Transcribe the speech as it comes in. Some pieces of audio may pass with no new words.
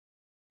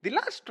The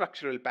last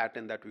structural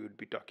pattern that we would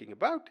be talking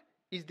about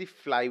is the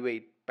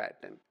flyweight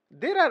pattern.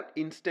 There are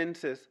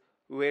instances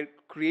where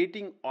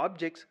creating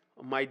objects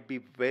might be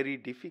very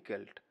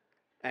difficult,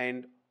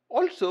 and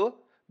also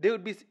there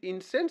would be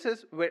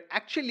instances where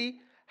actually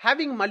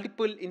having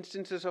multiple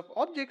instances of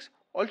objects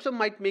also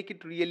might make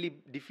it really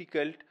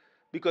difficult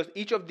because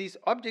each of these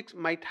objects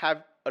might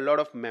have a lot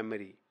of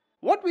memory.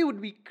 What we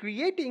would be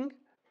creating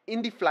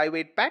in the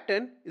flyweight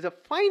pattern is a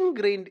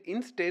fine-grained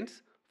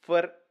instance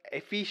for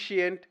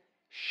efficient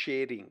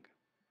sharing.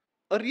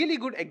 A really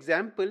good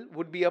example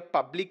would be a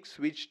public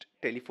switched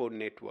telephone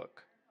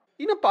network.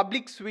 In a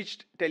public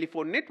switched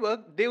telephone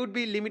network, there would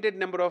be limited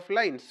number of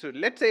lines. So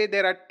let's say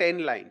there are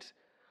 10 lines,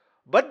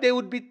 but there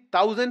would be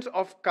thousands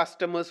of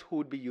customers who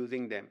would be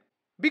using them.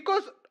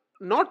 Because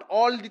not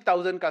all the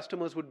 1,000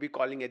 customers would be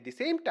calling at the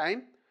same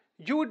time,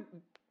 you would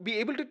be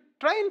able to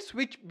try and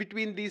switch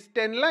between these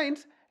 10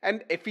 lines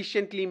and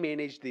efficiently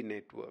manage the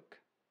network.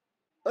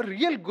 A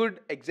real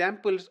good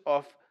examples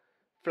of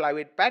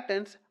flyweight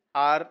patterns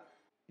are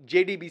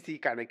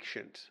JDBC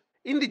connections.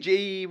 In the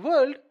JEE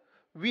world,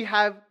 we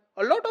have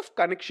a lot of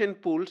connection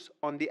pools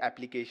on the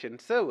application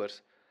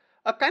servers.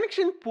 A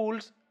connection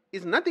pools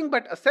is nothing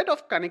but a set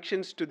of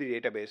connections to the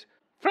database.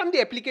 From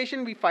the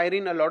application, we fire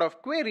in a lot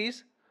of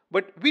queries,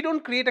 but we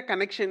don't create a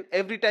connection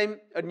every time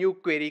a new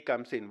query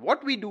comes in.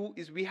 What we do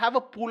is we have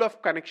a pool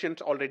of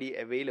connections already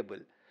available.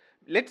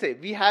 Let's say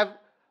we have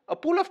a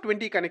pool of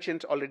 20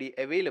 connections already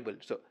available.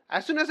 So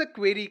as soon as a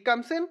query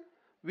comes in,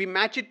 we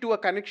match it to a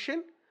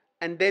connection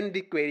and then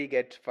the query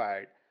gets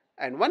fired.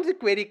 And once the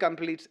query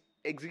completes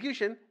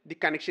execution, the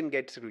connection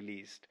gets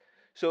released.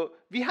 So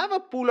we have a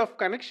pool of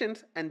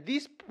connections, and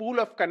this pool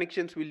of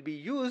connections will be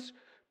used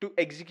to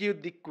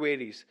execute the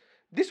queries.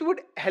 This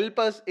would help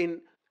us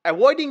in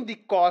avoiding the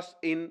cost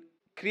in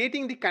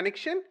creating the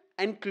connection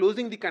and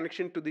closing the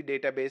connection to the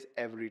database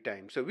every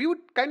time. So we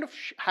would kind of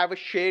have a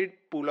shared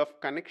pool of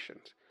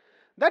connections.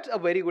 That's a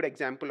very good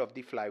example of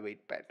the flyweight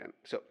pattern.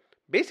 So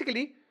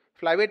basically,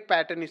 flyweight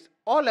pattern is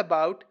all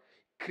about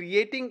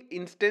creating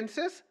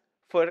instances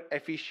for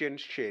efficient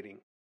sharing.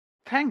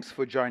 Thanks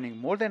for joining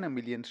more than 1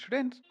 million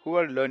students who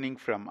are learning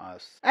from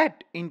us.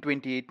 At In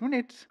 28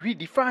 Minutes, we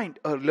defined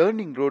a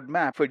learning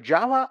roadmap for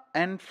Java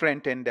and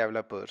front-end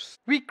developers.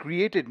 We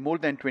created more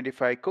than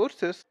 25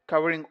 courses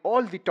covering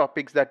all the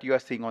topics that you are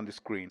seeing on the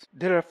screen.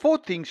 There are 4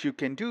 things you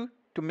can do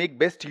to make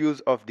best use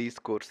of these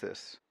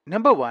courses.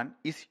 Number 1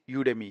 is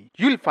Udemy.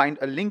 You'll find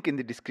a link in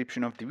the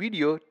description of the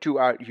video to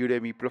our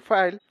Udemy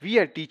profile. We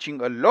are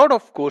teaching a lot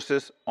of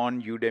courses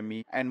on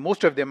Udemy and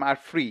most of them are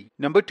free.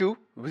 Number 2,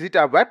 visit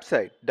our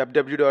website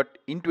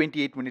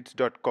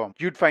www.in28minutes.com.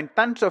 You'd find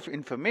tons of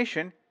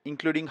information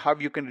including how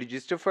you can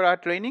register for our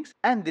trainings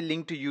and the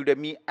link to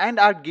Udemy and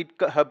our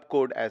GitHub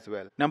code as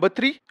well. Number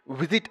 3,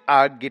 visit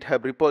our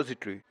GitHub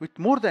repository. With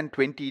more than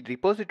 20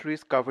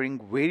 repositories covering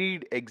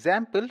varied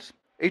examples,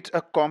 it's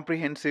a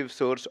comprehensive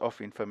source of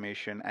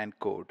information and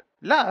code.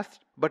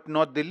 Last but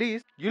not the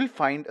least, you'll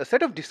find a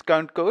set of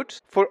discount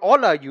codes for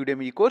all our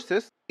Udemy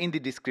courses in the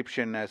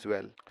description as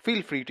well.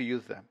 Feel free to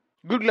use them.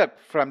 Good luck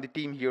from the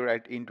team here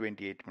at In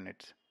 28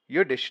 Minutes,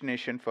 your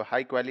destination for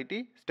high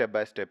quality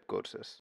step-by-step courses.